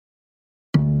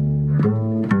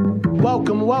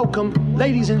Welcome,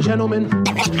 ladies and gentlemen.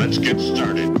 Let's get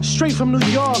started. Straight from New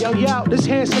York, yo, this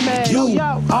handsome man, You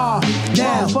are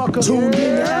now tuned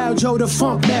in to Aljo the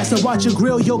Funk Master. Watch your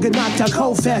grill, you'll get knocked out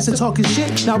cold fast. And talking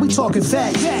shit, now we talking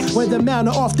facts. Where the mount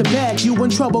are off the back, you in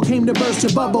trouble, came to burst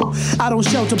your bubble. I don't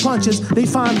shelter punches, they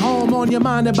find home on your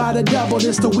mind about a double.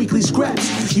 This the weekly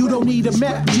scraps, you don't need a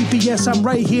map. GPS, I'm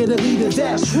right here to lead it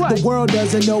that. The world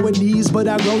doesn't know it needs, but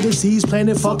I grow disease,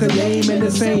 planet fuck a name and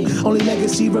the fame. Only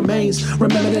legacy remains,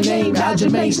 remember the name,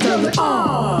 Aljamain Sterling.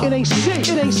 It ain't shit,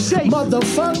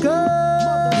 Motherfuckers.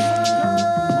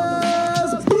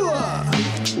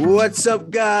 What's up,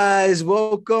 guys?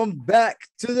 Welcome back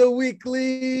to the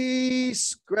weekly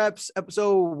scraps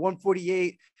episode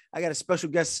 148. I got a special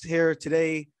guest here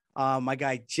today. My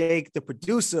guy Jake, the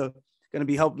producer, going to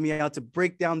be helping me out to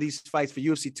break down these fights for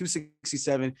UFC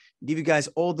 267, give you guys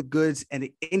all the goods and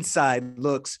the inside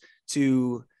looks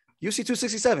to UFC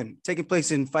 267, taking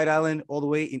place in Fight Island all the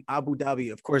way in Abu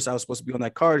Dhabi. Of course, I was supposed to be on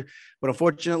that card, but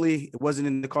unfortunately, it wasn't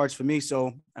in the cards for me.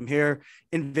 So I'm here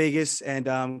in Vegas, and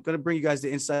I'm going to bring you guys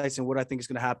the insights and what I think is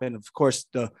going to happen. Of course,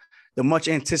 the much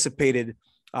anticipated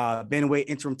bantamweight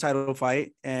interim title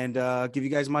fight, and give you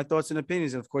guys my thoughts and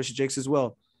opinions, and of course, Jake's as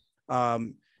well.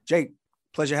 Jake,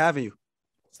 pleasure having you.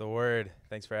 It's the word.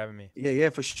 Thanks for having me. Yeah,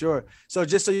 for sure. So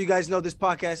just so you guys know, this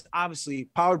podcast, obviously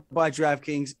powered by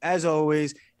DraftKings, as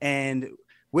always. And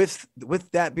with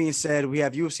that being said, we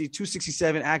have UFC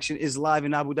 267 action is live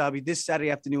in Abu Dhabi this Saturday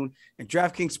afternoon. And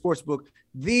DraftKings Sportsbook,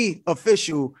 the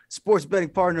official sports betting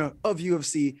partner of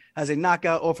UFC, has a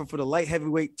knockout offer for the light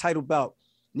heavyweight title bout.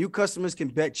 New customers can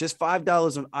bet just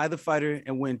 $5 on either fighter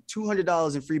and win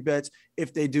 $200 in free bets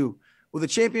if they do. Will the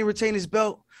champion retain his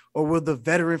belt, or will the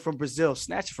veteran from Brazil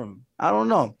snatch from him? I don't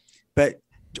know. But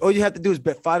all you have to do is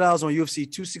bet $5 on UFC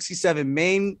 267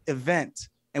 main event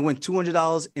and win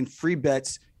 $200 in free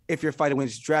bets if your fighter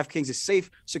wins. DraftKings is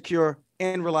safe, secure,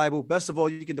 and reliable. Best of all,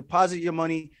 you can deposit your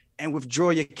money and withdraw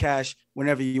your cash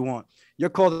whenever you want. Your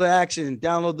call to action: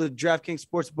 download the DraftKings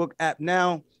Sportsbook app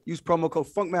now. Use promo code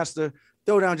FunkMaster.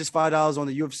 Throw down just $5 on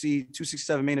the UFC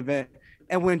 267 main event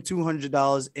and win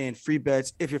 $200 in free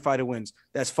bets if your fighter wins.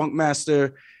 That's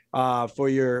FunkMaster for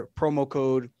your promo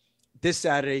code this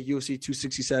Saturday, UFC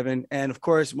 267. And of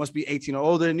course, must be 18 or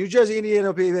older. New Jersey,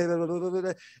 Indiana,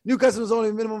 new customers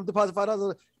only, minimum deposit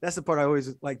 $5. That's the part I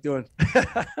always like doing.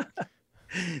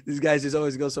 These guys just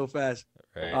always go so fast.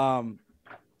 Right.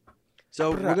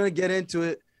 So we're going to get into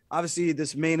it. Obviously,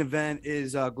 this main event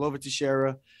is Glover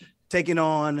Teixeira taking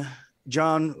on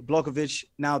John Blachowicz.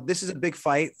 Now, this is a big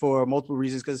fight for multiple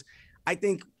reasons, because I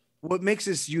think what makes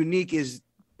this unique is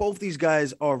both these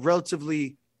guys are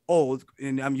relatively old,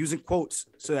 and I'm using quotes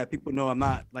so that people know I'm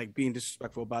not like being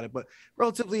disrespectful about it, but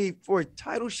relatively for a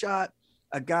title shot,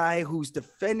 a guy who's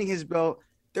defending his belt,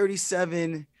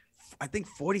 37, I think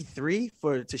 43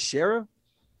 for Teixeira.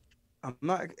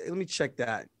 Let me check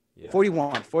that. Yeah.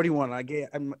 41.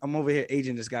 I'm over here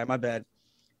aging this guy, my bad.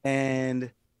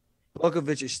 And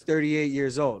Blachowicz is 38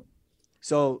 years old.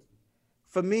 So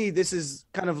for me, this is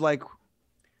kind of like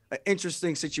an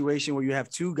interesting situation where you have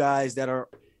two guys that are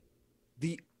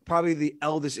probably the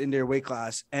eldest in their weight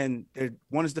class, and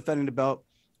one is defending the belt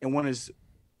and one is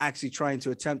actually trying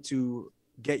to attempt to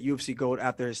get UFC gold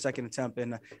after his second attempt.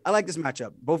 And I like this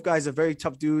matchup. Both guys are very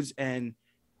tough dudes and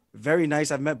very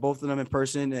nice. I've met both of them in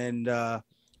person, and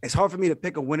it's hard for me to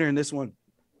pick a winner in this one.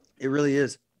 It really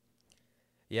is.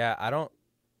 Yeah,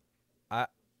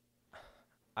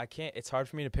 I can't. It's hard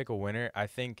for me to pick a winner. I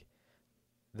think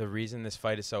the reason this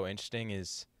fight is so interesting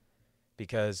is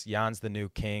because Jan's the new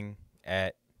king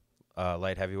at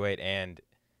light heavyweight, and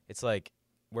it's like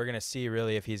we're going to see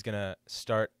really if he's going to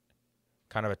start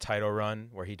kind of a title run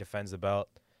where he defends the belt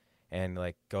and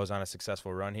like goes on a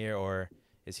successful run here, or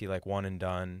is he like one and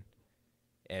done,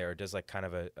 or does like kind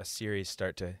of a series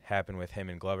start to happen with him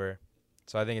and Glover.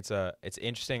 So I think it's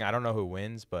interesting. I don't know who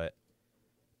wins, but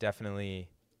definitely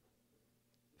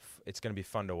it's going to be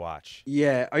fun to watch.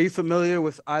 Yeah. Are you familiar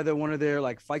with either one of their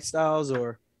like fight styles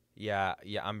or? Yeah.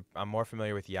 I'm more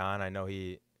familiar with Jan. I know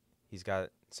he's got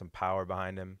some power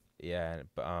behind him. Yeah.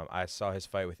 But I saw his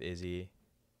fight with Izzy,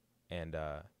 and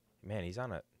man, he's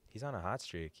on a hot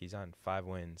streak. He's on 5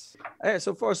 wins. Hey,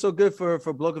 so far so good for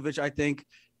Blachowicz, I think.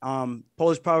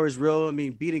 Polish power is real. I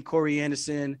mean, beating Corey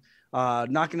Anderson,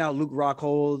 knocking out Luke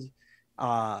Rockhold,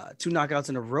 2 knockouts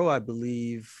in a row, I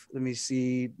believe. Let me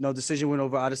see. No decision win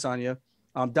over Adesanya.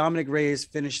 Dominic Reyes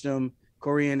finished him.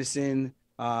 Corey Anderson,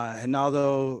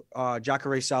 Ronaldo,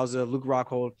 Jacare Souza, Luke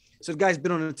Rockhold. So the guy's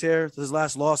been on a tear. His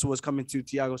last loss was coming to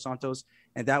Thiago Santos,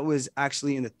 and that was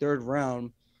actually in the 3rd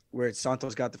round where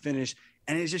Santos got the finish.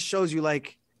 And it just shows you,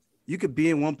 like, you could be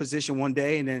in one position one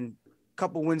day and then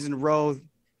couple wins in a row,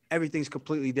 everything's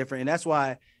completely different. And that's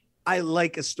why I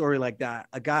like a story like that.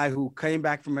 A guy who came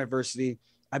back from adversity.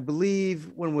 I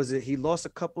believe, when was it? He lost a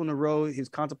couple in a row. He was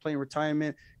contemplating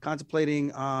retirement,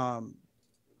 contemplating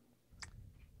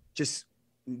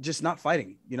just not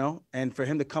fighting, you know? And for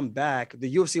him to come back,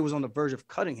 the UFC was on the verge of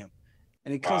cutting him.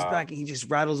 And he comes back and he just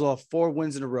rattles off 4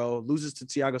 wins in a row, loses to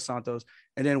Thiago Santos,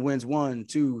 and then wins 1,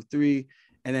 2, 3.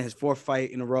 And then his 4th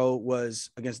fight in a row was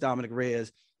against Dominic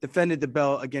Reyes, defended the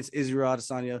belt against Israel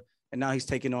Adesanya, and now he's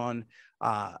taking on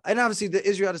and obviously the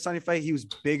Israel Adesanya fight, he was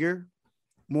bigger,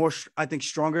 more, I think,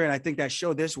 stronger. And I think that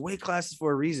showed there's weight classes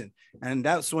for a reason. And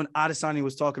that's when Adesanya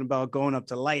was talking about going up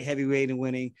to light heavyweight and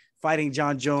winning, fighting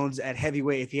John Jones at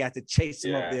heavyweight if he had to chase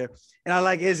him up there. And I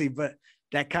like Izzy, but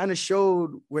that kind of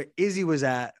showed where Izzy was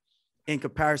at in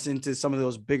comparison to some of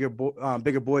those bigger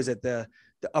boys at the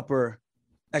upper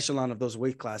echelon of those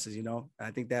weight classes, you know? And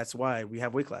I think that's why we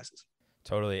have weight classes.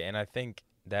 Totally. And I think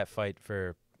that fight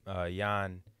for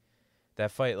Jan,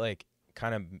 that fight like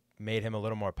kind of made him a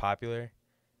little more popular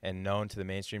and known to the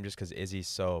mainstream just because Izzy's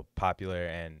so popular,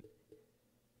 and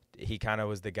he kind of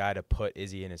was the guy to put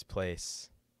Izzy in his place,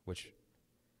 which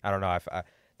I don't know.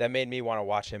 That made me want to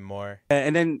watch him more.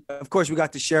 And then, of course, we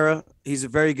got Teixeira. He's a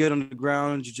very good on the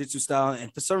ground, jiu-jitsu style.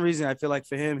 And for some reason, I feel like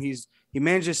for him, he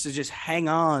manages to just hang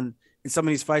on in some of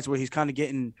these fights where he's kind of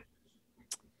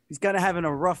having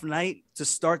a rough night to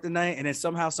start the night. And then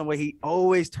somehow, some way, he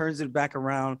always turns it back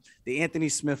around. The Anthony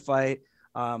Smith fight.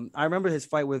 I remember his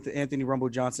fight with Anthony Rumble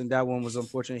Johnson. That one was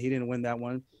unfortunate. He didn't win that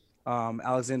one.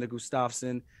 Alexander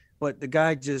Gustafsson. But the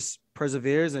guy just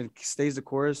perseveres and stays the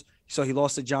course. So he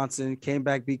lost to Johnson, came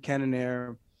back, beat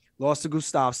Cannonier, lost to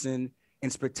Gustafsson in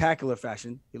spectacular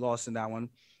fashion. He lost in that one.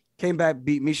 Came back,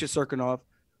 beat Misha Serkinov,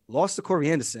 lost to Corey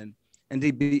Anderson, and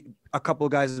he beat a couple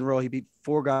of guys in a row. He beat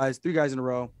 3 guys in a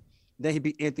row. Then he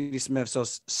beat Anthony Smith. So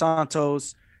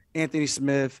Santos, Anthony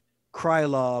Smith,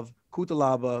 Krylov,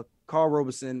 Kutalaba, Carl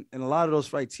Robeson, and a lot of those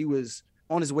fights, he was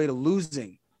on his way to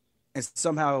losing. And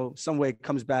somehow, some way,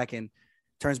 comes back and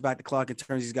turns back the clock and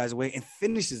turns these guys away and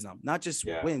finishes them. Not just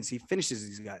wins, he finishes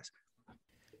these guys.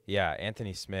 Yeah,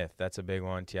 Anthony Smith, that's a big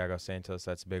one. Thiago Santos,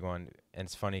 that's a big one. And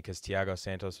it's funny because Thiago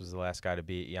Santos was the last guy to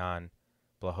beat Jan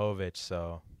Blachowicz.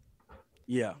 So,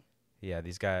 yeah,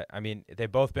 these guys, I mean,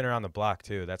 they've both been around the block,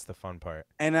 too. That's the fun part.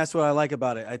 And that's what I like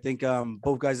about it. I think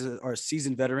both guys are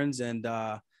seasoned veterans, and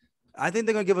I think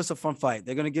they're going to give us a fun fight.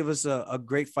 They're going to give us a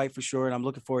great fight for sure, and I'm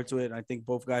looking forward to it. And I think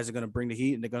both guys are going to bring the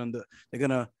heat, and they're going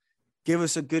to give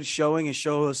us a good showing and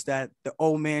show us that the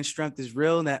old man strength is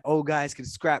real and that old guys can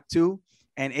scrap too.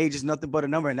 And age is nothing but a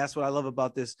number. And that's what I love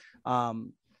about this.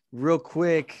 Real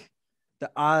quick,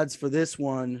 the odds for this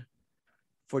one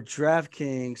for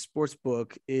DraftKings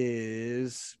Sportsbook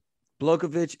is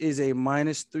Blachowicz is a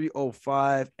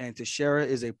 -305 and Teixeira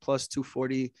is a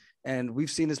 +240. And we've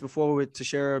seen this before with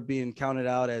Teixeira being counted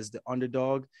out as the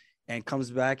underdog and comes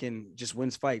back and just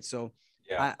wins fights. So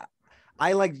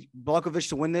I like Blachowicz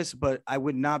to win this, but I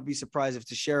would not be surprised if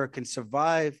Teixeira can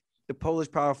survive the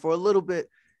Polish power for a little bit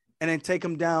and then take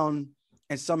him down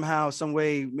and somehow, some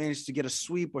way manage to get a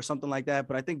sweep or something like that.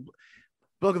 But I think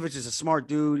Blachowicz is a smart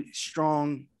dude,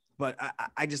 strong, but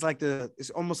I just like it's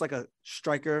almost like a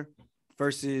striker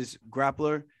versus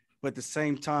grappler. But at the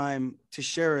same time,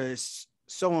 Teixeira is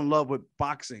so in love with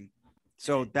boxing.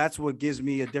 So that's what gives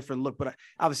me a different look. But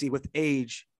obviously with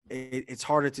age, it's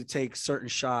harder to take certain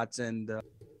shots. And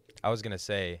I was going to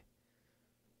say,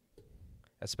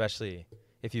 especially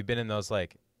if you've been in those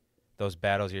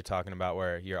battles you're talking about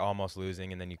where you're almost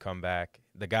losing and then you come back,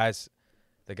 the guys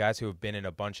who have been in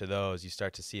a bunch of those, you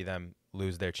start to see them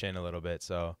lose their chin a little bit.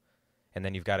 So, and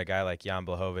then you've got a guy like Jan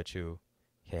Blachowicz who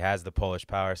he has the Polish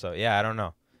power. So yeah, I don't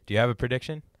know. Do you have a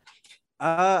prediction?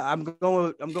 I'm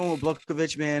going with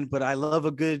Blachowicz, man, but I love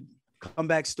a good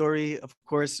comeback story, of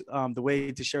course. The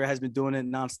way Teixeira has been doing it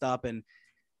nonstop, and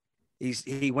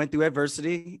he went through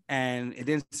adversity, and it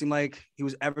didn't seem like he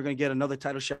was ever going to get another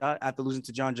title shot after losing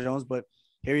to John Jones. But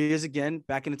here he is again,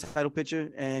 back in the title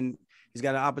picture, and he's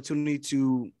got an opportunity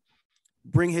to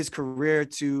bring his career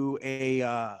to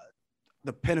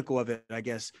the pinnacle of it, I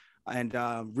guess, and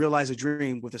realize a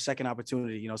dream with a second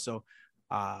opportunity. You know, so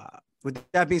with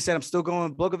that being said, I'm still going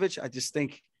with Blachowicz. I just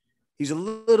think he's a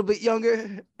little bit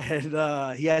younger,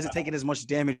 and he hasn't taken as much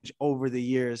damage over the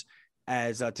years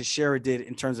as Teixeira did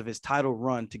in terms of his title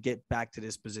run to get back to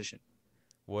this position.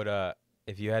 Would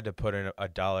if you had to put in a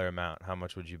dollar amount, how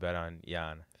much would you bet on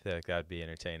Jan? I feel like that'd be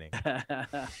entertaining.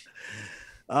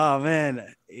 Oh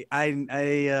man, I'm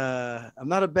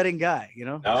not a betting guy, you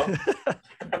know. No.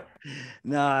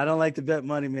 No, I don't like to bet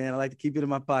money, man. I like to keep it in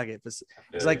my pocket. But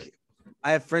it's like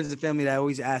I have friends and family that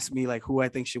always ask me like who I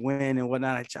think should win and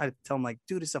whatnot. I try to tell them like,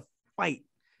 dude, it's a fight.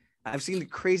 I've seen the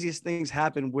craziest things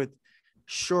happen with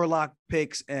Sherlock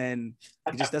picks, and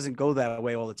it just doesn't go that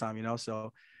way all the time, you know?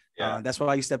 So that's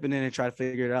why you stepping in and try to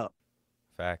figure it out.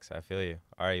 Facts. I feel you.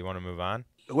 All right, you want to move on?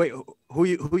 Wait, who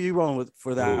you rolling with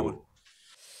for that one?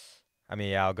 I mean,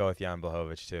 yeah, I'll go with Jan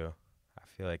Blachowicz too. I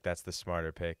feel like that's the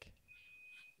smarter pick.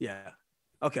 Yeah.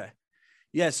 Okay.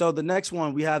 Yeah. So the next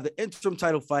one, we have the interim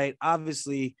title fight.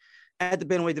 Obviously, at the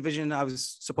bantamweight division, I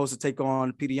was supposed to take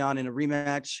on Peter Yan in a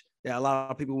rematch that a lot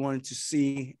of people wanted to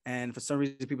see. And for some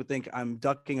reason, people think I'm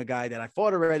ducking a guy that I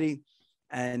fought already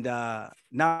and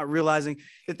not realizing.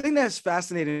 The thing that's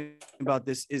fascinating about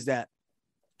this is that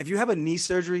if you have a knee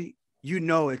surgery, you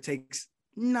know it takes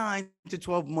 9 to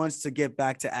 12 months to get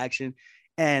back to action.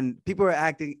 And people are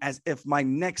acting as if my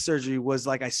neck surgery was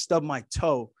like I stubbed my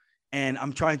toe and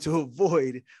I'm trying to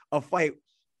avoid a fight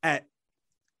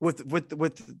with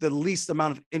the least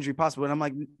amount of injury possible. And I'm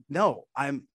like, no,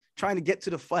 I'm trying to get to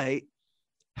the fight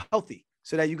healthy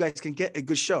so that you guys can get a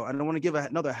good show. I don't want to give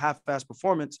another half-assed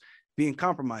performance being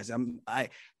compromised.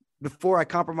 Before I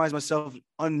compromised myself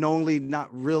unknowingly, not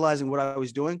realizing what I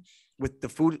was doing with the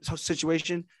food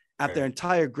situation after an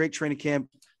entire great training camp,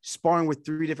 sparring with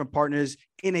 3 different partners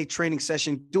in a training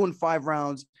session, doing 5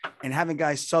 rounds and having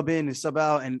guys sub in and sub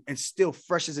out and still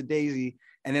fresh as a daisy.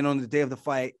 And then on the day of the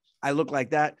fight, I look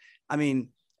like that. I mean,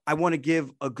 I want to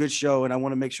give a good show and I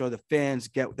want to make sure the fans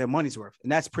get their money's worth.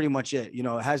 And that's pretty much it. You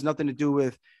know, it has nothing to do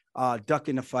with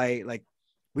ducking the fight. Like,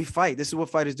 we fight. This is what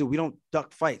fighters do. We don't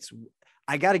duck fights.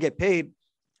 I got to get paid.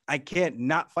 I can't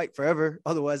not fight forever.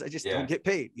 Otherwise, I just don't get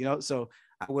paid, you know? So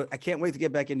I can't wait to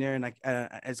get back in there. And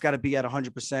it's got to be at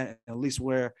 100%, at least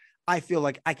where I feel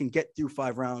like I can get through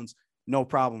 5 rounds, no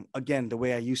problem. Again, the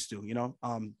way I used to, you know?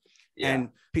 And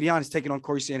Peter Yan is taking on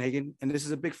Corey Sandhagen, and this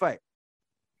is a big fight.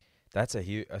 That's a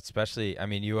huge, especially, I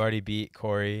mean, you already beat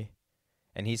Corey,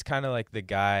 and he's kind of like the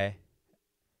guy.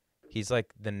 He's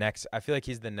like the next, I feel like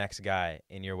he's the next guy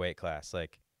in your weight class.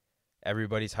 Like,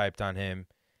 everybody's hyped on him.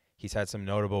 He's had some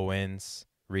notable wins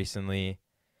recently.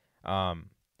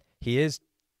 He is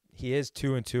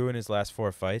 2-2 in his last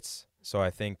 4 fights. So I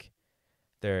think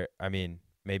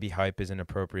maybe hype is an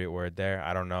appropriate word there.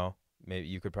 I don't know. Maybe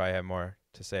you could probably have more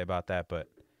to say about that, but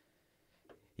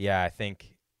yeah,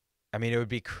 it would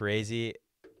be crazy.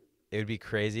 It would be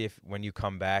crazy if when you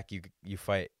come back, you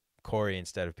fight Corey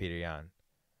instead of Peter Yan.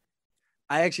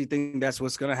 I actually think that's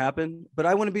what's going to happen, but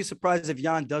I wouldn't be surprised if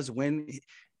Yan does win.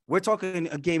 We're talking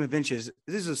a game of inches.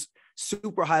 This is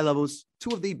super high levels.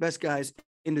 2 of the best guys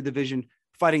in the division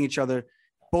fighting each other.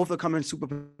 Both are coming super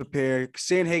prepared.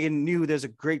 Sandhagen knew there's a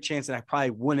great chance that I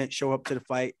probably wouldn't show up to the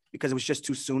fight because it was just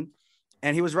too soon.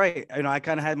 And he was right. You know, I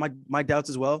kind of had my doubts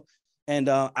as well. And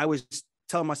I was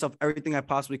telling myself everything I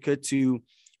possibly could to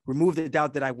remove the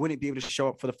doubt that I wouldn't be able to show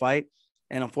up for the fight.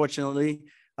 And unfortunately,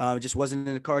 it just wasn't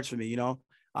in the cards for me, you know.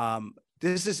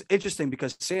 This is interesting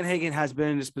because Sandhagen has been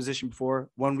in this position before,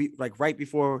 right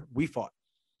before we fought.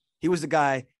 He was the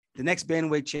guy, the next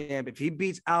bantamweight champ. If he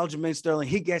beats Aljamain Sterling,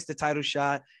 he gets the title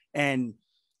shot. And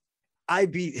I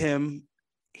beat him.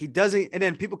 He doesn't. And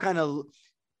then people kind of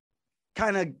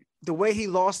the way he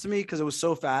lost to me, because it was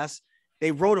so fast,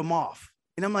 they wrote him off.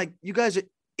 And I'm like, you guys are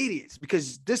idiots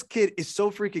because this kid is so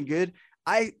freaking good.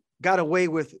 I got away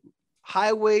with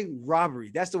highway robbery.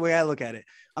 That's the way I look at it.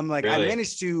 I'm like, really? I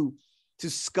managed to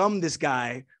scum this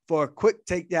guy for a quick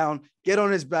takedown, get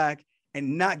on his back,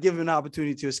 and not give him an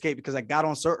opportunity to escape because I got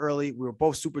on so early. We were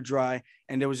both super dry,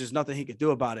 and there was just nothing he could do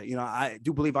about it. You know, I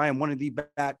do believe I am one of the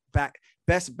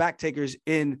best back takers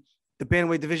in the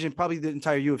bantamweight division, probably the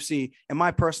entire UFC. In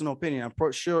my personal opinion, I'm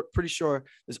pretty sure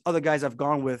there's other guys I've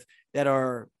gone with that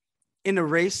are in the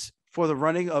race for the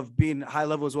running of being high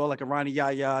level as well, like a Ronnie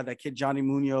Yaya, that kid Johnny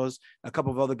Munoz, a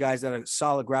couple of other guys that are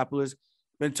solid grapplers.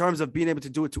 But in terms of being able to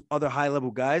do it to other high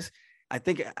level guys, I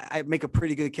think I make a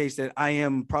pretty good case that I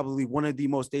am probably one of the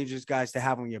most dangerous guys to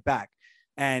have on your back.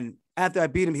 And after I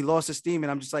beat him, he lost his steam,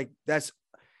 and I'm just like, that's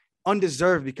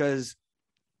undeserved because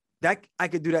that I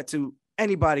could do that to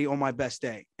anybody on my best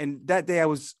day. And that day I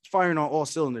was firing on all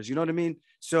cylinders. You know what I mean?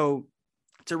 So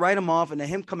to write him off and then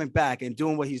him coming back and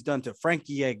doing what he's done to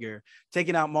Frankie Yeager,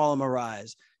 taking out Marlon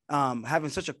Moraes,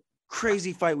 having such a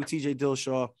crazy fight with TJ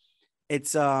Dillashaw.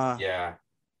 It's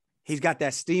he's got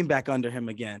that steam back under him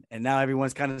again. And now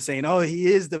everyone's kind of saying, oh, he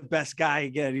is the best guy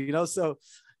again, you know? So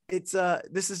it's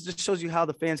just shows you how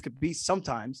the fans could be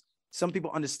sometimes. Some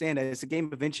people understand that it's a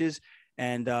game of inches.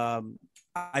 And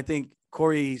I think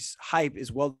Corey's hype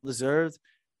is well-deserved,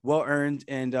 well-earned,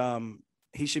 and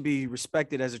he should be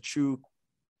respected as a true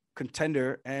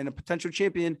contender and a potential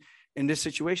champion in this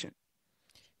situation.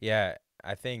 Yeah,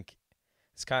 I think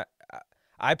it's kind.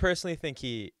 I personally think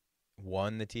he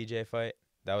won the TJ fight.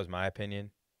 That was my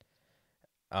opinion.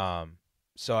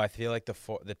 So I feel like the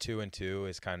 2-2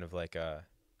 is kind of like a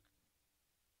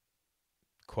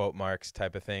quote marks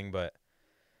type of thing, but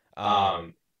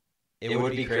it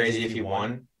would be crazy if he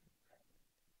won.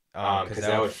 Because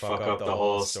that would fuck up the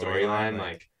whole storyline.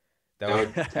 Like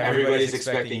everybody's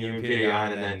expecting you and Peter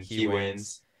Yan, and then he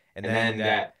wins, and then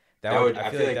that would.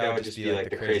 I feel like that would just be like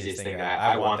the craziest thing.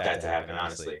 I want that to happen,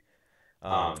 honestly.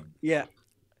 Yeah,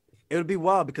 it would be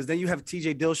wild because then you have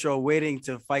TJ Dillashaw waiting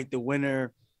to fight the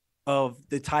winner of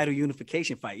the title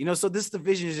unification fight. So this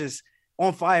division is just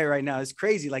on fire right now. It's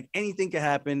crazy. Like anything could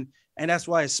happen, and that's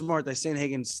why it's smart that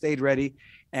Sandhagen stayed ready.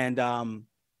 And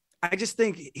I just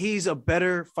think he's a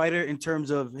better fighter in terms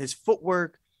of his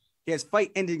footwork. He has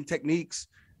fight-ending techniques.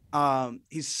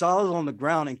 He's solid on the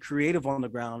ground and creative on the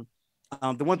ground.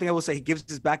 The one thing I will say, he gives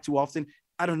his back too often.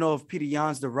 I don't know if Peter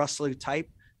Yan's the wrestler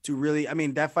type to really. I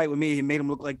mean, that fight with me, he made him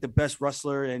look like the best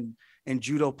wrestler and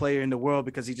judo player in the world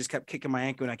because he just kept kicking my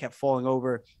ankle and I kept falling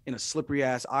over in a slippery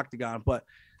ass octagon. But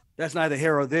that's neither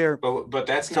here or there. But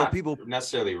that's not people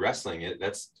necessarily wrestling it.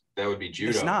 That would be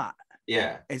judo. It's not.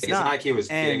 Yeah, it's not like he was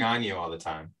getting on you all the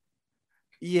time.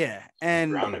 Yeah,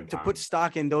 and to put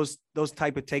stock in those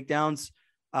type of takedowns,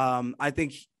 I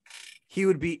think he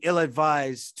would be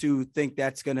ill-advised to think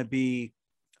that's going to be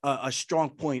a strong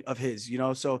point of his.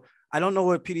 So I don't know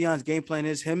what Peter Yan's game plan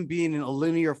is. Him being a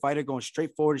linear fighter, going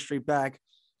straight forward and straight back,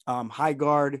 high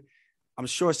guard. I'm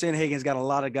sure Sandhagen's got a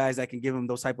lot of guys that can give him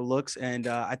those type of looks, and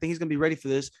I think he's going to be ready for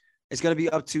this. It's going to be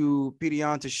up to Peter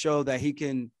Yan to show that he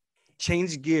can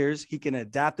change gears, he can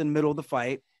adapt in the middle of the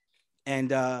fight, and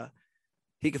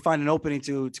he can find an opening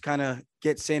to kind of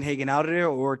get Sandhagen out of there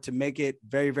or to make it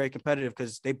very, very competitive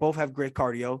because they both have great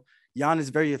cardio. Yan is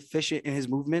very efficient in his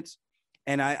movements,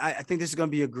 and I think this is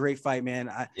going to be a great fight, man.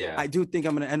 I do think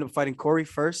I'm going to end up fighting Corey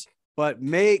first, but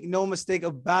make no mistake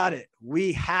about it,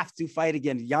 we have to fight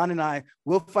again. Yan and I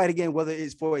will fight again, whether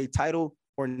it's for a title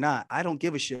or not. I don't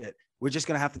give a shit. We're just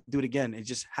going to have to do it again. It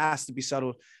just has to be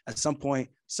settled at some point,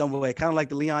 some way. Kind of like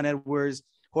the Leon Edwards,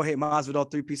 Jorge Masvidal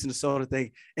 3-piece in the soda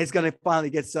thing. It's going to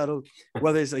finally get settled.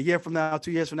 Whether it's a year from now,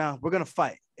 2 years from now, we're going to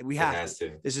fight. We have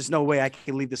to. There's just no way I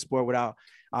can leave the sport without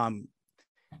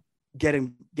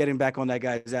getting back on that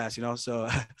guy's ass, So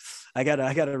I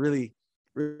gotta really,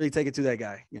 really take it to that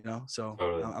guy, So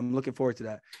totally. I'm looking forward to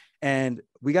that. And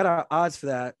we got our odds for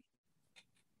that.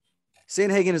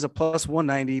 Sandhagen is a plus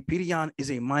 190. Peter Yan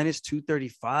is a minus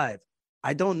 235.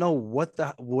 I don't know what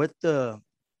the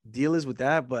deal is with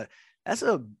that, but that's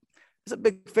a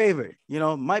big favorite.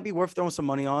 Might be worth throwing some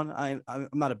money on. I'm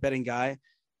not a betting guy,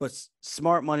 but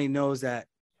smart money knows that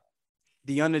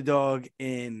the underdog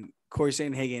in Corey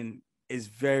Sandhagen is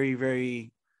very,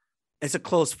 very. It's a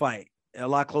close fight, a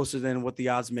lot closer than what the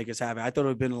odds makers have. I thought it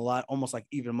would have been a lot, almost like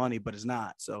even money, but it's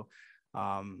not. So.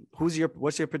 What's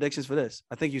your predictions for this?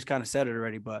 I think you kind of said it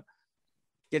already, but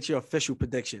get your official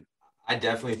prediction. I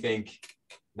definitely think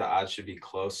the odds should be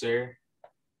closer.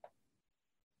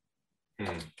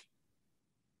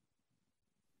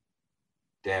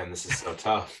 Damn, this is so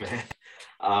tough, man.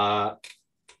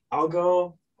 I'll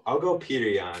go Peter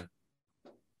Yan.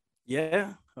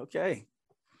 Yeah, okay.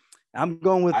 I'm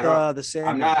going with the same.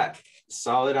 I'm not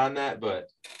solid on that, but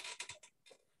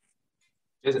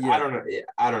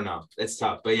I don't know. It's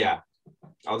tough, but yeah,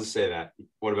 I'll just say that.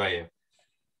 What about you?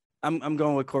 I'm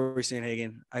going with Corey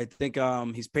Sandhagen. I think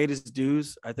he's paid his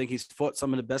dues. I think he's fought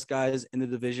some of the best guys in the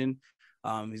division.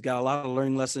 He's got a lot of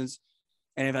learning lessons.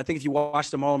 And I think if you watch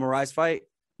the Marlon Moraes fight,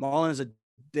 Marlon is a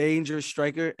dangerous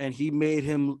striker, and he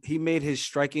made his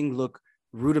striking look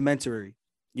rudimentary.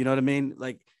 You know what I mean?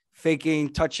 Like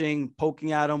faking, touching,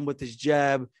 poking at him with his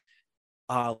jab,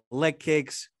 leg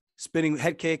kicks, spinning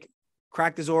head kick.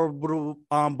 Cracked his orbital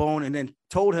bone, and then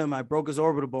told him I broke his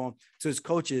orbital bone to his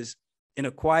coaches in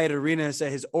a quiet arena and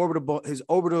said his orbital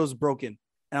is broken.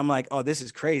 And I'm like, oh, this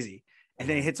is crazy. And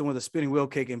then he hits him with a spinning wheel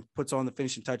kick and puts on the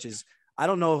finishing touches. I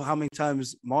don't know how many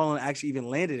times Marlon actually even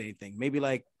landed anything, maybe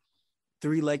like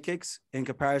 3 leg kicks in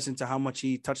comparison to how much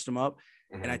he touched him up.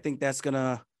 Mm-hmm. And I think that's going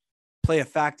to play a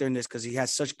factor in this because he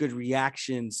has such good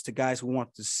reactions to guys who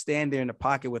want to stand there in the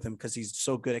pocket with him because he's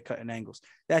so good at cutting angles.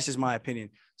 That's just my opinion.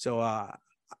 So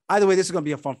either way, this is going to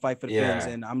be a fun fight for the fans,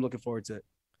 and I'm looking forward to it.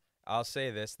 I'll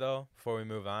say this, though, before we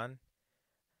move on.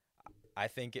 I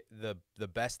think the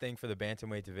best thing for the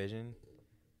bantamweight division,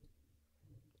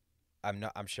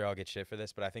 I'm sure I'll get shit for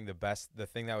this, but I think the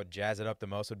thing that would jazz it up the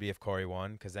most would be if Corey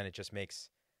won, because then it just makes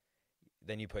 –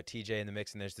 then you put TJ in the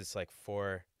mix, and there's this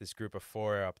group of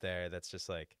 4 up there that's just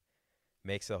like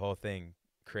makes the whole thing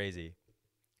crazy.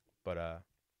 But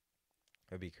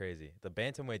It'd be crazy. The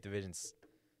bantamweight division's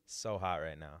so hot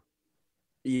right now.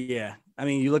 Yeah. I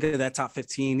mean, you look at that top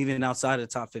 15, even outside of the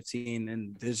top 15,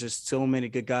 and there's just so many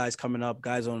good guys coming up,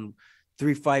 guys on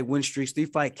 3-fight win streaks,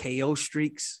 3-fight KO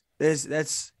streaks.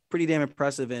 That's pretty damn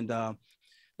impressive. And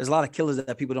there's a lot of killers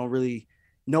that people don't really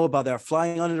know about that are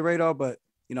flying under the radar, but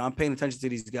I'm paying attention to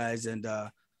these guys, and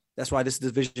that's why this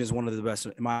division is one of the best,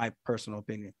 in my personal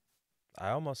opinion.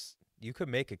 You could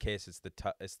make a case it's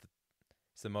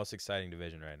the most exciting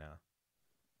division right now.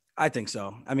 I think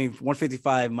so. I mean,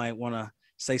 155 might want to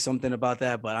say something about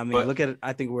that, but I mean, look at it.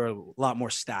 I think we're a lot more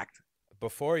stacked.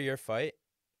 Before your fight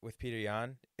with Peter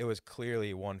Yan, it was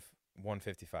clearly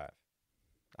 155,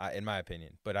 in my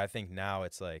opinion. But I think now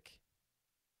it's like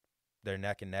they're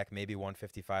neck and neck. Maybe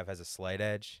 155 has a slight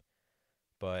edge,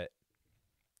 but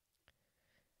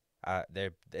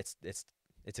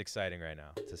it's exciting right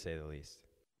now, to say the least.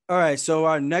 All right, so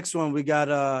our next one, we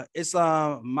got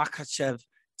Islam Makhachev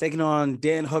taking on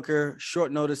Dan Hooker.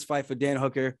 Short notice fight for Dan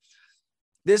Hooker.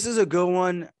 This is a good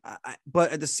one,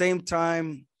 but at the same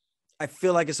time, I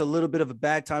feel like it's a little bit of a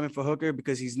bad timing for Hooker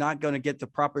because he's not going to get the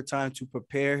proper time to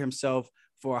prepare himself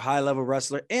for a high-level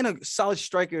wrestler and a solid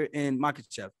striker in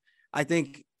Makhachev. I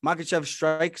think Makhachev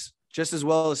strikes just as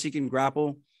well as he can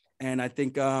grapple, and I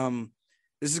think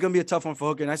this is going to be a tough one for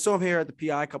Hooker. And I saw him here at the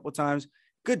PI a couple of times.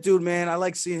 Good dude, man. I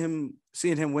like seeing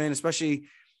him win, especially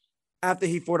after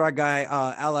he fought our guy,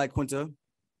 Ally Quinta.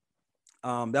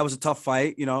 That was a tough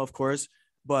fight, of course.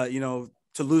 But,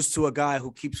 to lose to a guy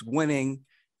who keeps winning,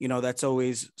 that's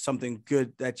always something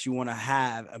good that you want to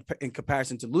have in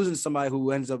comparison to losing to somebody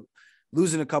who ends up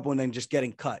losing a couple and then just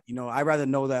getting cut. I'd rather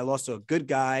know that I lost to a good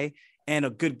guy and a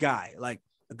good guy, like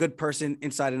a good person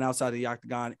inside and outside of the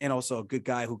octagon, and also a good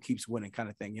guy who keeps winning kind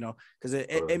of thing, because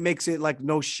it makes it like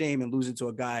no shame in losing to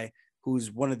a guy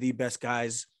who's one of the best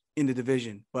guys in the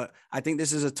division. But I think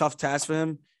this is a tough task for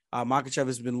him. Makhachev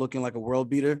has been looking like a world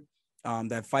beater.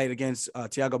 That fight against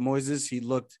Thiago Moises, he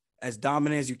looked as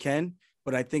dominant as you can.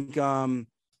 But I think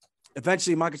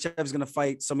eventually Makhachev is going to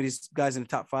fight some of these guys in the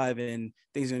top 5, and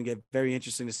things are going to get very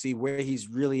interesting to see where he's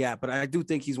really at. But I do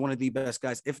think he's one of the best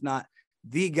guys, if not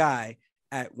the guy,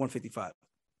 at 155.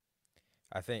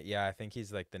 I think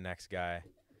he's like the next guy.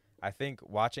 I think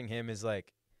watching him is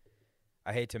like,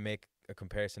 I hate to make a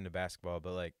comparison to basketball,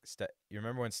 but like you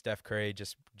remember when Steph Curry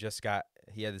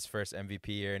he had his first MVP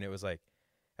year, and it was like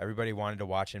everybody wanted to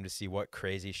watch him to see what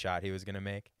crazy shot he was going to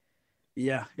make.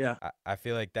 Yeah. I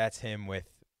feel like that's him with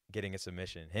getting a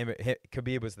submission.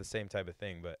 Khabib was the same type of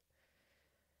thing, but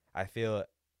I feel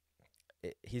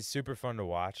he's super fun to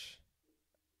watch.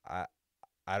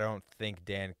 I don't think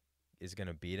Dan is going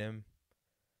to beat him,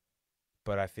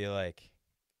 but I feel like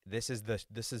this is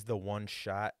the one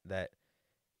shot that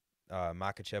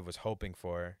Makhachev was hoping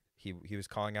for. He was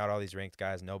calling out all these ranked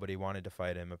guys. Nobody wanted to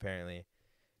fight him, apparently.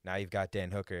 Now you've got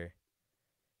Dan Hooker.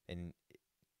 And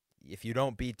if you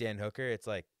don't beat Dan Hooker, it's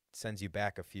like sends you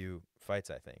back a few fights,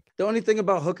 I think. The only thing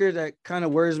about Hooker that kind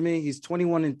of worries me, he's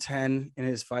 21-10 in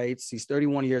his fights. He's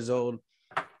 31 years old.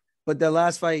 But that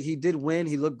last fight, he did win.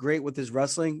 He looked great with his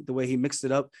wrestling, the way he mixed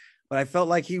it up. But I felt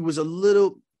like he was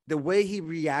the way he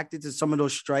reacted to some of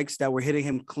those strikes that were hitting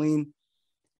him clean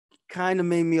kind of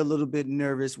made me a little bit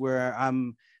nervous, where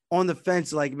I'm on the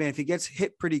fence. Like, man, if he gets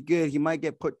hit pretty good, he might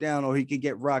get put down, or he could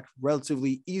get rocked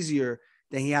relatively easier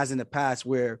than he has in the past,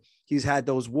 where he's had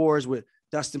those wars with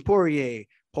Dustin Poirier,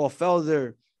 Paul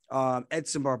Felder,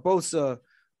 Edson Barbosa.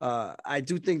 I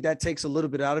do think that takes a little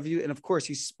bit out of you. And of course,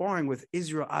 he's sparring with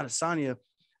Israel Adesanya.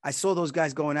 I saw those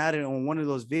guys going at it on one of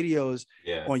those videos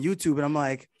on YouTube. And I'm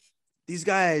like, these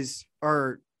guys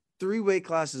are 3 weight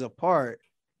classes apart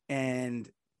and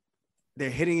they're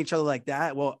hitting each other like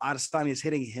that. Well, Adesanya is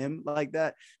hitting him like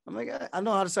that. I'm like, I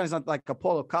know Adesanya's not like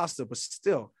Apollo Costa, but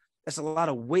still, that's a lot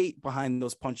of weight behind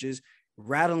those punches,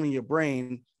 rattling your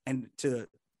brain. And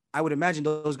I would imagine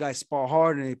those guys spar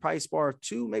hard, and they probably spar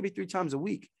 2, maybe 3 times a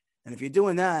week. And if you're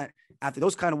doing that after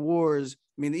those kind of wars,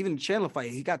 I mean, even the Chandler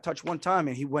fight, he got touched one time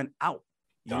and he went out,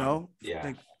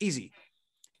 like easy.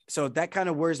 So that kind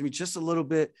of worries me just a little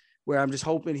bit, where I'm just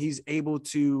hoping he was able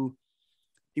to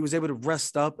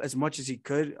rest up as much as he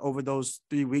could over those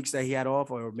 3 weeks that he had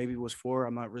off, or maybe it was 4.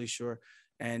 I'm not really sure.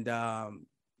 And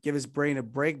give his brain a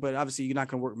break. But obviously you're not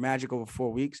going to work magic over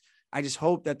 4 weeks. I just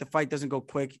hope that the fight doesn't go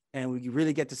quick and we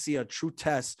really get to see a true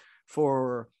test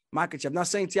for Makhachev. I'm not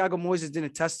saying Thiago Moises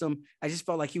didn't test him. I just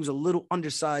felt like he was a little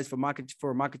undersized for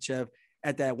Makhachev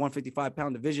at that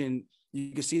 155-pound division.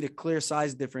 You can see the clear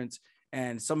size difference,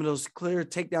 and some of those clear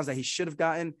takedowns that he should have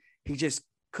gotten, he just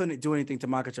couldn't do anything to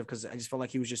Makhachev because I just felt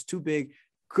like he was just too big.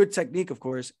 Good technique, of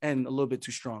course, and a little bit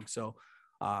too strong. So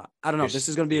I don't know. This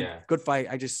is going to be a good fight.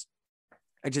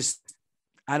 I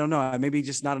don't know. Maybe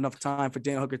just not enough time for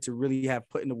Dan Hooker to really have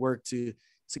put in the work to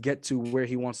get to where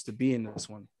he wants to be in this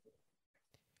one.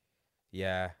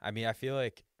 Yeah, I mean, I feel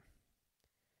like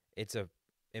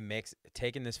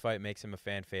taking this fight makes him a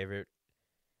fan favorite.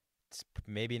 It's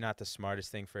maybe not the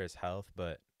smartest thing for his health,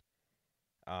 but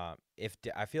I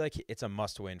feel like it's a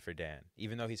must win for Dan,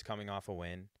 even though he's coming off a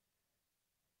win.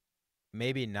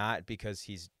 Maybe not because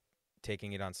he's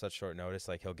taking it on such short notice,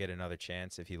 like he'll get another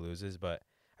chance if he loses, but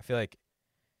I feel like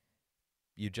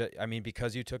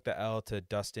because you took the L to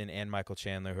Dustin and Michael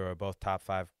Chandler, who are both top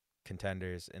 5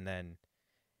 contenders, and then,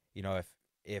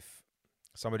 if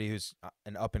somebody who's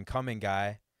an up-and-coming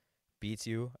guy beats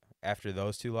you after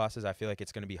those 2 losses, I feel like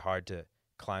it's going to be hard to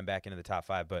climb back into the top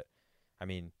 5. But, I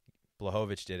mean,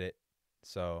 Blachowicz did it,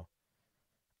 so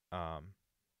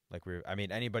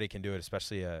anybody can do it,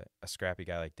 especially a scrappy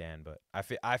guy like Dan. But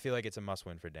I feel like it's a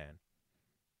must-win for Dan.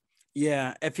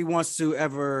 Yeah, if he wants to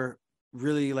ever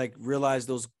really realize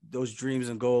those dreams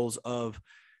and goals of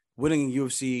winning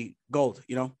UFC gold,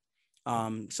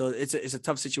 so it's a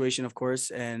tough situation, of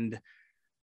course, and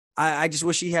I just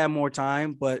wish he had more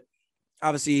time, but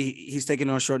obviously he's taking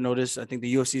on short notice. I think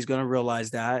the UFC is going to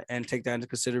realize that and take that into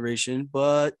consideration.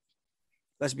 But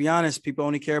let's be honest, people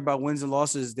only care about wins and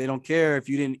losses. They don't care if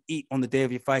you didn't eat on the day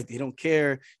of your fight. They don't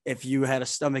care if you had a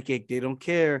stomach ache. They don't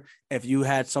care if you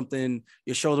had something,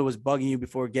 your shoulder was bugging you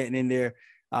before getting in there.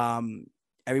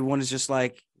 Everyone is just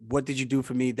like, what did you do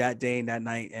for me that day and that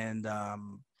night? And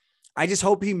I just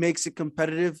hope he makes it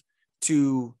competitive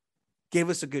to give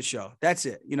us a good show. That's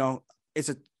it. It's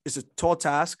a tall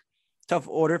task, tough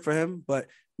order for him, but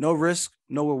no risk,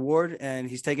 no reward, and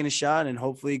he's taking a shot, and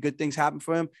hopefully good things happen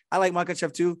for him. I like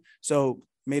Makhachev too, so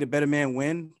made a better man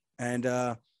win, and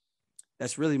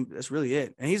that's really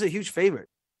it. And he's a huge favorite.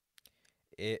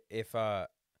 If I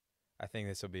think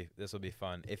this will be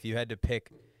fun. If you had to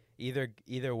pick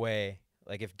either way,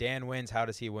 like if Dan wins, how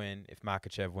does he win? If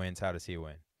Makhachev wins, how does he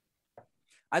win?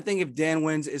 I think if Dan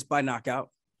wins, it's by knockout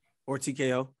or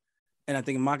TKO, and I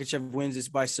think if Makhachev wins, it's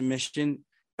by submission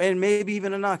and maybe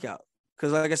even a knockout.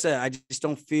 Because like I said, I just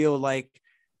don't feel like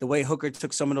the way Hooker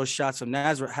took some of those shots from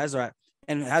Hazrat,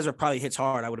 and Hazrat probably hits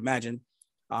hard, I would imagine.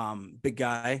 Big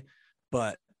guy,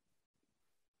 but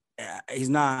he's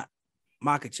not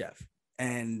Makhachev.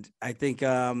 And I think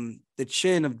the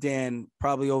chin of Dan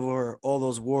probably over all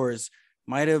those wars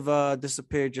might have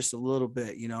disappeared just a little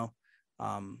bit,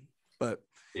 But,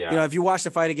 yeah. If you watch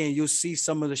the fight again, you'll see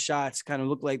some of the shots kind of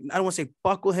look like, I don't want to say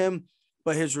buckle him,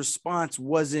 but his response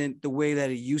wasn't the way that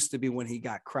it used to be when he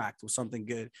got cracked. It was something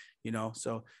good,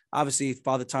 So obviously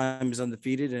Father Time is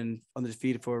undefeated and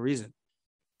undefeated for a reason.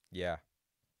 Yeah.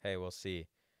 Hey, we'll see.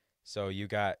 So you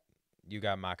got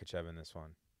Makhachev in this one.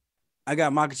 I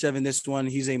got Makhachev in this one.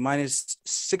 He's a minus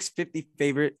 650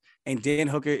 favorite, and Dan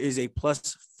Hooker is a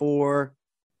plus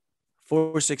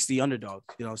 460 underdog.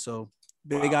 So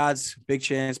big odds, big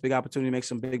chance, big opportunity to make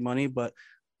some big money, but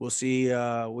we'll see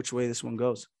which way this one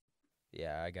goes.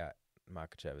 Yeah, I got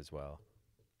Makhachev as well.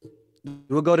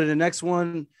 We'll go to the next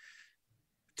one.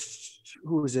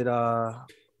 Who is it?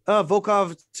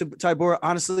 Volkov to Tybura.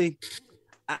 Honestly,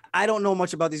 I don't know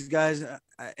much about these guys,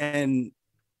 and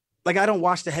I don't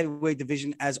watch the heavyweight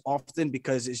division as often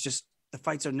because it's just the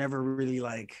fights are never really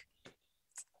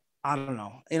I don't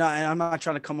know. And I'm not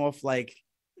trying to come off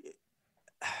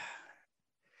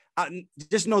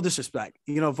just no disrespect.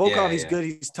 Volkov, he's good,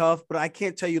 he's tough, but I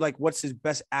can't tell you what's his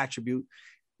best attribute.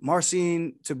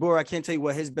 Marcin Tybura, I can't tell you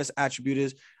what his best attribute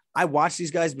is. I watch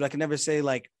these guys, but I can never say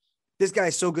this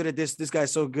guy's so good at this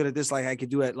guy's so good at this. I could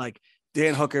do it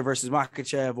Dan Hooker versus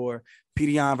Makhachev or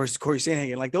Pedion versus Corey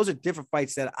Sandhagen. Those are different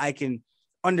fights that I can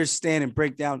understand and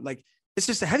break down. It's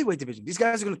just a heavyweight division. These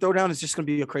guys are going to throw down. It's just going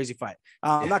to be a crazy fight.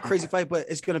 Not crazy fight, but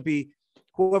it's going to be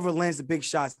whoever lands the big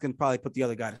shots can probably put the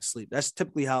other guy to sleep. That's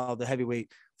typically how the heavyweight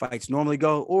fights normally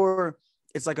go. Or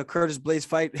it's like a Curtis Blaze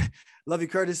fight. Love you,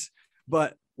 Curtis.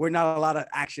 But where not a lot of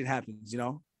action happens,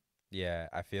 Yeah,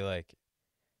 I feel like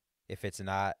if it's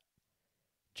not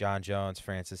John Jones,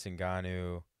 Francis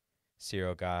Ngannou,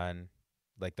 Cyril Gane,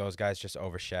 those guys just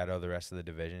overshadow the rest of the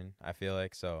division, I feel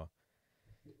like. So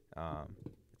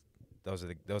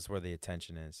those where the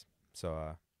attention is.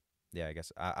 So yeah, I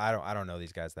guess I don't know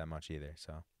these guys that much either.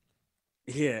 So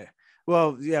yeah.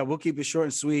 Well, yeah, we'll keep it short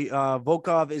and sweet.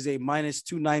 Volkov is a minus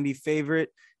 290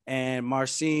 favorite, and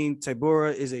Marcin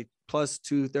Tybura is a plus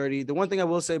 230. The one thing I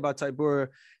will say about Tybura,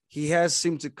 he has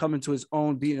seemed to come into his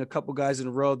own, beating a couple guys in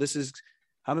a row. This is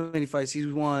how many fights he's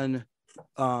won?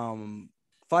 5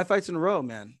 fights in a row,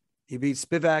 man. He beat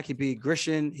Spivak, he beat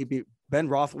Grishin, he beat Ben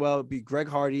Rothwell, beat Greg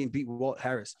Hardy, and beat Walt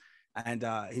Harris. And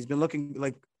he's been looking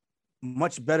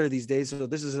much better these days. So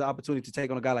this is an opportunity to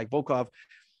take on a guy like Volkov.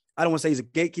 I don't want to say he's a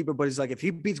gatekeeper, but it's like if he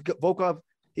beats Volkov,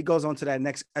 he goes on to that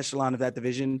next echelon of that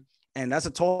division. And that's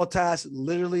a tall task,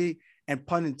 literally, and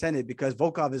pun intended, because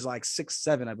Volkov is like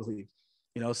 6'7", I believe.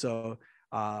 So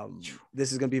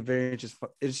this is going to be a very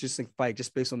interesting fight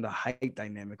just based on the height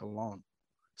dynamic alone.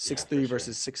 6'3"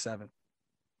 versus 6'7".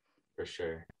 For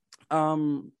sure.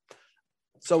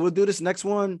 So we'll do this next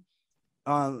one.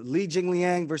 Li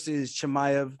Jingliang versus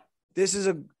Chimaev. This is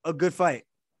a good fight.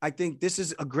 I think this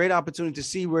is a great opportunity to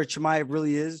see where Chimaev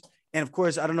really is. And of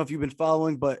course, I don't know if you've been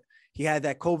following, but he had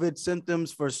that COVID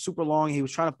symptoms for super long. He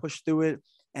was trying to push through it,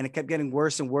 and it kept getting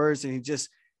worse and worse. And he just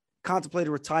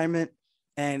contemplated retirement.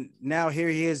 And now here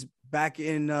he is back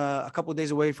in a couple of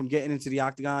days away from getting into the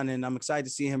octagon. And I'm excited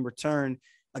to see him return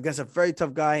against a very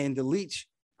tough guy in the Leech,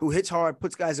 who hits hard,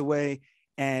 puts guys away,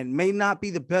 and may not be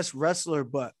the best wrestler,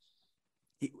 but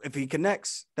if he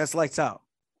connects, that's lights out.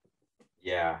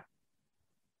 Yeah.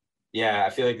 Yeah, I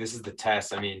feel like this is the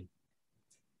test. I mean,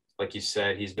 like you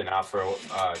said, he's been out for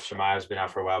Chimaev's been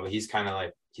out for a while, but he's kind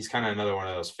of another one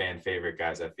of those fan favorite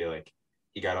guys. I feel like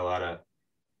he got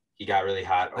really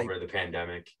hot over the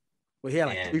pandemic. Well, he had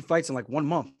like 3 fights in like 1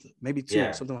 month, maybe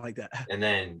 2, something like that. And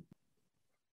then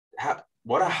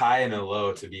what a high and a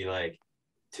low to be like,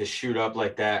 to shoot up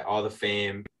like that, all the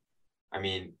fame. I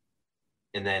mean,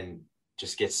 and then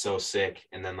just get so sick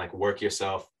and then like work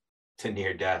yourself to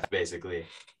near death, basically.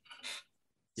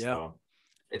 Yeah.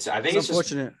 So I think it's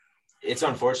unfortunate. It's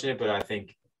unfortunate, but I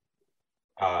think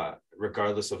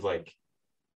regardless of like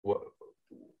what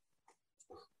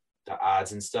the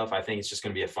odds and stuff, I think it's just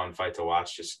going to be a fun fight to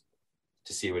watch, just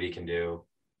to see what he can do.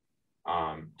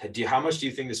 How much do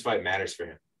you think this fight matters for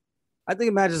him? I think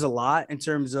it matters a lot in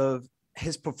terms of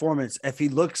his performance. If he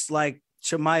looks like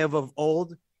Chimaev of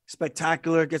old,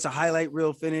 spectacular, gets a highlight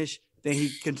reel finish, then he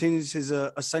continues his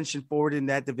ascension forward in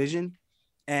that division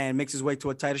and makes his way to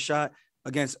a title shot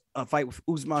against a fight with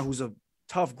Usman, who's a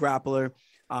tough grappler.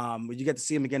 You get to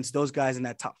see him against those guys in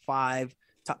that top 5,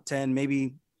 top 10,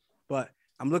 maybe. But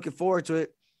I'm looking forward to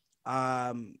it.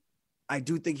 I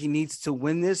do think he needs to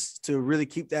win this to really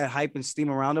keep that hype and steam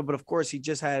around him. But of course, he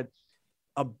just had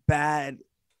a bad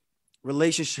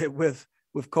relationship with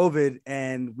COVID,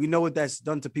 and we know what that's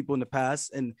done to people in the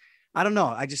past. And I don't know.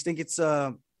 I just think it's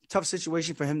a tough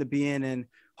situation for him to be in, and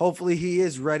hopefully he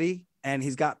is ready and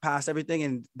he's got past everything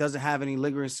and doesn't have any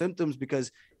lingering symptoms,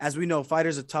 because as we know,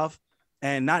 fighters are tough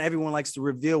and not everyone likes to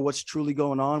reveal what's truly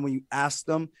going on when you ask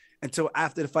them until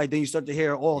after the fight. Then you start to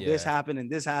hear, this happened and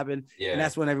this happened. Yeah. And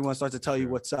that's when everyone starts to tell you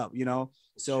what's up,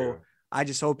 So I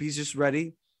just hope he's just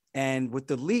ready. And with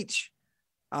the Leech,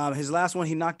 his last one,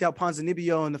 he knocked out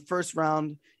Ponzinibbio in the first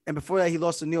round. And before that, he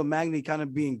lost to Neil Magny, kind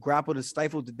of being grappled and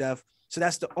stifled to death. So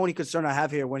that's the only concern I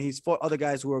have here. When he's fought other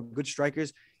guys who are good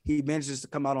strikers, he manages to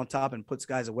come out on top and puts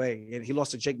guys away. And he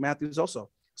lost to Jake Matthews also.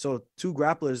 So 2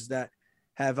 grapplers that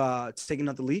have taken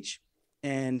out the Leech.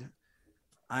 And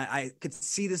I could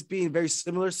see this being very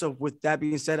similar. So with that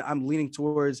being said, I'm leaning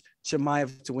towards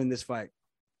Chimaev to win this fight.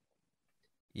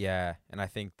 Yeah, and I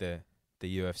think the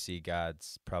UFC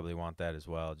gods probably want that as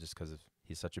well, just because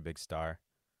he's such a big star.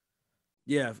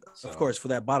 Yeah, of course, for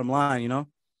that bottom line,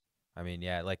 I mean,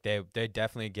 yeah, like they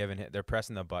definitely they're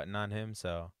pressing the button on him,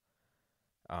 so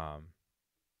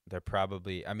they're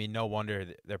probably, I mean, no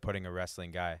wonder they're putting a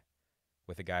wrestling guy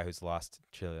with a guy who's lost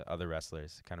to other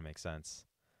wrestlers. It kind of makes sense.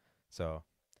 So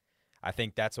I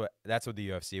think that's what the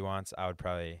UFC wants. I would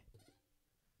probably,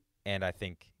 and I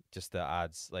think just the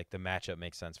odds, like the matchup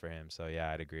makes sense for him. So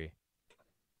yeah, I'd agree.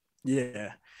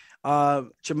 Yeah.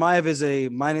 Chimaev is a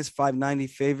 -590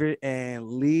 favorite, and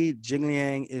Li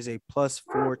Jingliang is a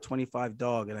 +425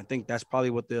 dog. And I think that's probably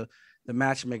what the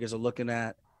matchmakers are looking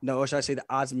at. No, or should I say the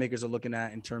odds makers are looking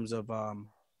at in terms of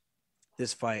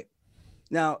this fight.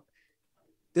 Now,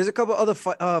 there's a couple other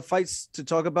fights to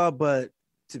talk about, but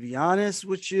to be honest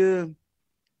with you,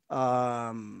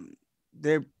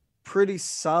 they're pretty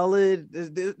solid.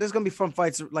 There's gonna be fun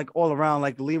fights like all around,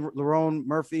 like Lerone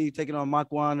Murphy taking on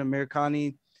Makwan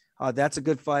Amerikani. That's a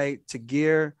good fight.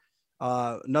 Tagir,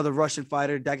 another Russian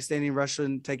fighter, Dagestani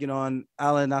Russian, taking on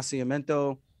Alan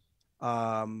Nascimento.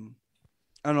 I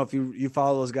don't know if you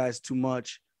follow those guys too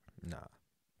much. Nah.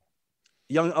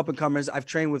 Young up and comers. I've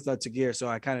trained with Tagir, so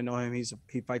I kind of know him.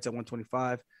 He fights at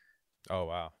 125. Oh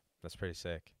wow, that's pretty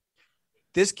sick.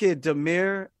 This kid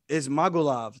Damir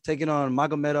Ismagulov taking on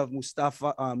Magomedov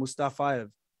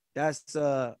Mustafayev. That's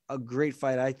a great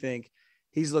fight, I think.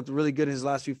 He's looked really good in his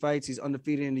last few fights. He's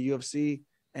undefeated in the UFC,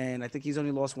 and I think he's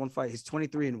only lost 1 fight. He's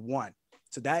 23-1.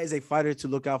 So that is a fighter to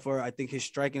look out for. I think his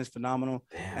striking is phenomenal.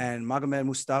 Damn. And Magomed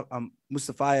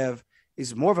Mustafayev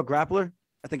is more of a grappler,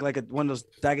 I think like one of those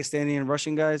Dagestani and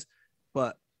Russian guys,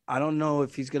 but I don't know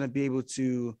if he's gonna be able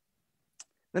to.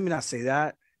 Let me not say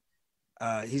that.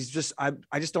 He's just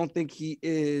I just don't think he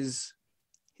is.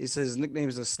 He says his nickname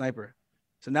is a sniper.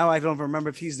 So now I don't remember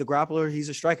if he's the grappler or he's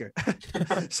a striker.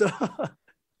 So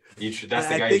that's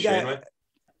the guy you train with?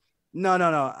 No.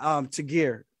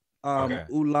 Tagir, Okay.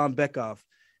 Ulanbekov.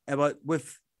 But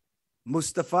with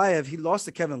Mustafayev, he lost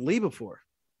to Kevin Lee before.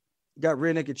 Got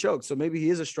rear naked choke. So maybe he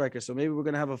is a striker. So maybe we're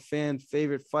gonna have a fan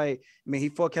favorite fight. I mean, he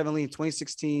fought Kevin Lee in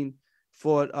 2016,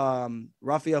 fought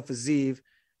Rafael Fiziev,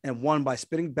 and won by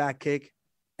spinning back kick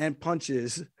and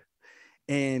punches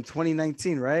in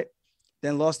 2019, right?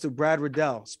 Then lost to Brad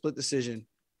Riddell, split decision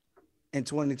in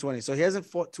 2020. So he hasn't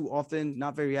fought too often,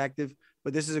 not very active,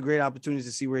 but this is a great opportunity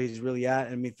to see where he's really at.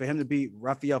 I mean, for him to beat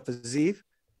Rafael Fiziev,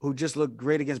 who just looked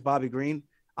great against Bobby Green,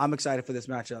 I'm excited for this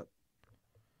matchup.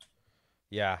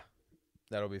 Yeah,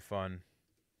 that'll be fun.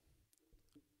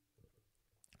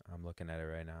 I'm looking at it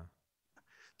right now.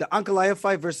 The Ankalaev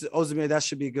fight versus Ozdemir, that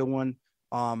should be a good one.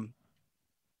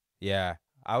 Yeah,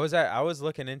 I was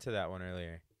looking into that one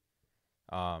earlier.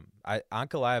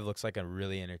 Ankalaev looks like a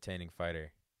really entertaining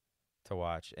fighter to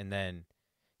watch, and then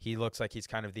he looks like he's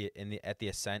kind of at the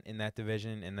ascent in that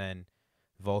division, and then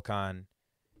Volkan,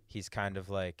 he's kind of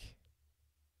like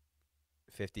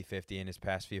 50-50 in his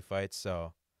past few fights.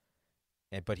 So,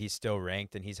 but he's still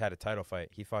ranked, and he's had a title fight.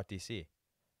 He fought DC.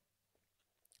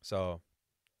 So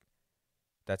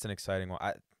that's an exciting one.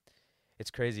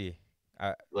 It's crazy.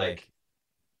 Like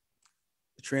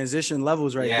transition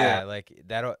levels right there. Yeah, like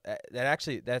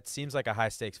that seems like a high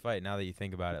stakes fight now that you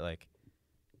think about it. Like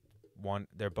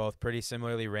they're both pretty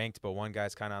similarly ranked, but one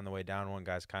guy's kind of on the way down, one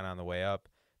guy's kind of on the way up.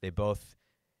 They both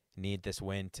need this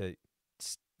win to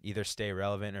either stay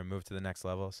relevant or move to the next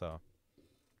level. So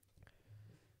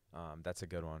that's a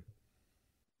good one.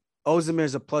 Ozdemir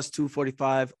is a plus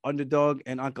 245 underdog,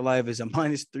 and Ankalaev is a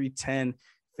minus 310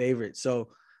 favorite. So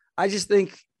I just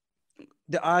think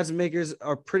the odds makers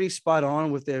are pretty spot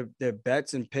on with their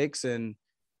bets and picks and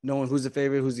knowing who's the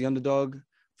favorite, who's the underdog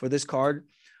for this card.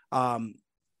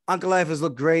 Ankalaev has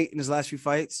looked great in his last few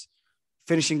fights,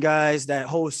 finishing guys. That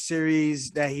whole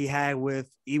series that he had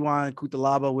with Iwan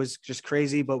Kutalaba was just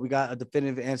crazy, but we got a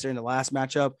definitive answer in the last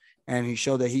matchup, and he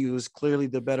showed that he was clearly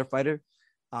the better fighter.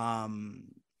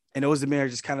 And Ozdemir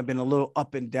just kind of been a little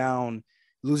up and down,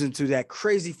 losing to that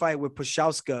crazy fight with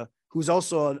Prochazka, who's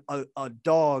also a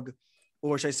dog,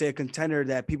 or should I say a contender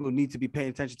that people need to be paying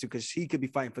attention to because he could be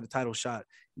fighting for the title shot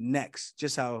next.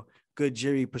 Just how good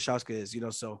Jiri Prochazka is,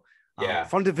 So yeah,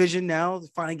 fun division now.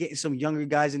 Finally getting some younger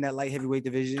guys in that light heavyweight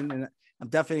division, and I'm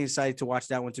definitely excited to watch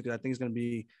that one too because I think it's going to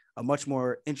be a much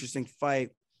more interesting fight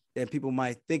than people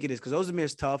might think it is. Because Ozdemir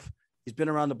is tough. He's been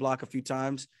around the block a few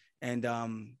times, and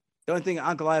the only thing,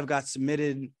 Ankalaev got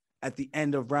submitted at the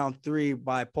end of round 3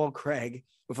 by Paul Craig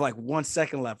with like 1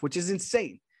 second left, which is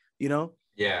insane, Yeah,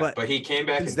 but he came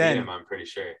back and beat him, I'm pretty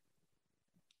sure.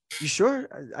 You sure?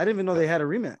 I didn't even know they had a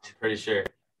rematch. I'm pretty sure.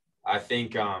 I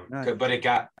think, Right. But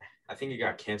I think it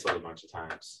got canceled a bunch of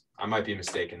times. I might be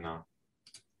mistaken though.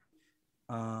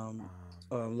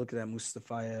 Look at that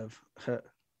Mustafayev.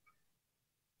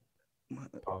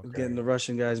 Getting the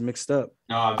Russian guys mixed up.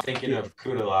 No, I'm thinking of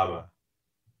Kutalaba.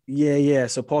 Yeah.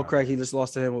 So Paul Craig, he just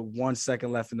lost to him with 1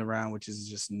 second left in the round, which is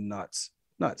just nuts.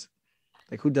 Like,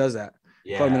 who does that?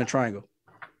 Yeah. Put him in a triangle.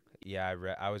 Yeah,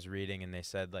 I was reading, and they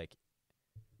said like,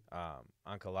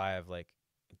 Ankalaev like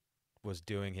was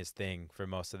doing his thing for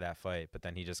most of that fight, but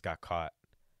then he just got caught.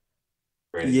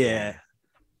 Right. Yeah.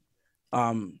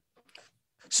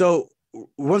 So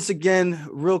once again,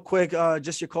 real quick,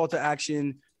 just your call to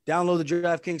action. Download the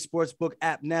DraftKings Sportsbook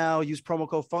app now. Use promo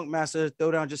code FunkMaster. Throw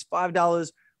down just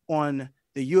 $5 on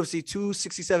the UFC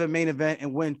 267 main event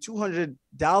and win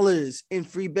 $200 in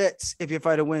free bets if your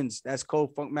fighter wins. That's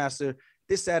code FunkMaster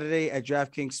this Saturday at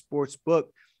DraftKings Sportsbook,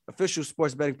 official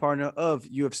sports betting partner of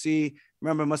UFC.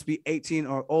 Remember, it must be 18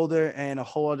 or older and a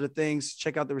whole other things.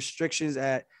 Check out the restrictions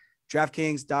at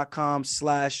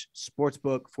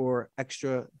DraftKings.com/sportsbook for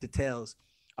extra details.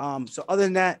 So other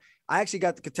than that, I actually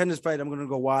got the contenders fight I'm going to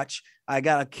go watch. I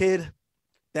got a kid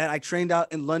that I trained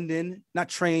out in London, not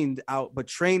trained out, but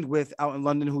trained with out in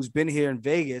London, who's been here in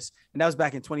Vegas. And that was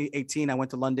back in 2018. I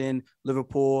went to London,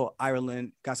 Liverpool,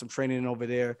 Ireland, got some training over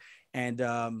there. And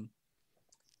the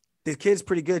kid's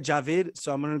pretty good, Javid.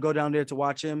 So I'm going to go down there to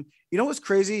watch him. You know what's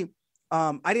crazy?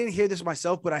 I didn't hear this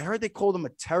myself, but I heard they called him a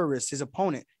terrorist, his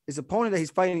opponent. His opponent that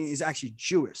he's fighting is actually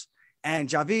Jewish. And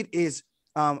Javid is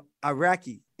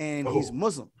Iraqi, and he's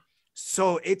Muslim.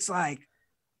 So it's like,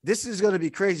 this is going to be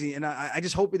crazy. And I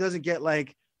just hope it doesn't get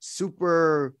like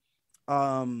super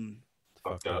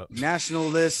fucked up. national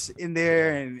lists in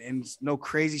there, and no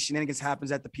crazy shenanigans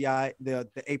happens at the PI, the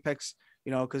Apex,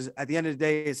 you know, because at the end of the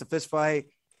day, it's a fist fight.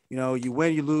 You know, you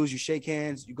win, you lose, you shake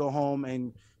hands, you go home,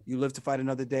 and you live to fight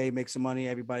another day, make some money.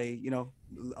 Everybody, you know,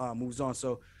 moves on.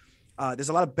 So there's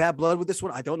a lot of bad blood with this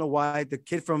one. I don't know why. The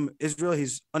kid from Israel,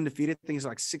 he's undefeated. I think he's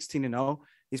like 16-0.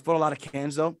 He's fought a lot of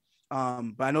cans though.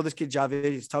 But I know this kid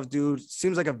Javid, he's a tough dude.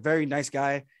 Seems like a very nice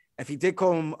guy. If he did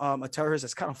call him a terrorist,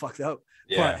 that's kind of fucked up.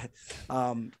 Yeah.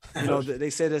 But you know, they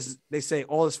say this. They say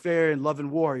all is fair in love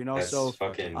and war. You know, That's so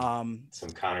fucking some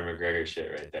Conor McGregor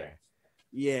shit right there.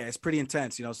 yeah, it's pretty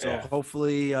intense. You know, so Yeah.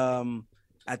 hopefully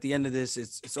at the end of this,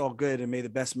 it's all good and may the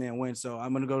best man win. So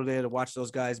I'm gonna go there to watch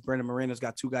those guys. Brandon Moreno's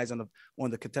got 2 guys on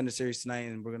the contender series tonight,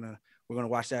 and we're gonna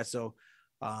watch that. So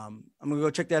I'm gonna go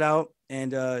check that out.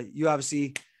 And you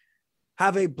obviously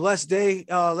have a blessed day.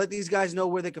 Let these guys know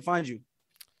where they can find you.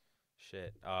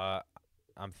 Shit.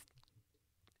 I'm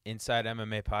Inside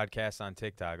MMA Podcast on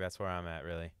TikTok. That's where I'm at,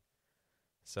 really.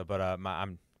 So, but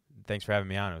I'm thanks for having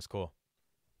me on. It was cool.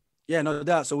 Yeah, no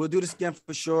doubt. So we'll do this again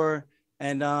for sure.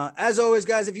 And as always,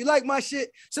 guys, if you like my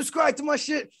shit, subscribe to my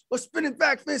shit or spin it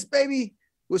back fist, baby.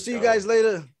 We'll see you guys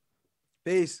later.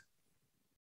 Peace.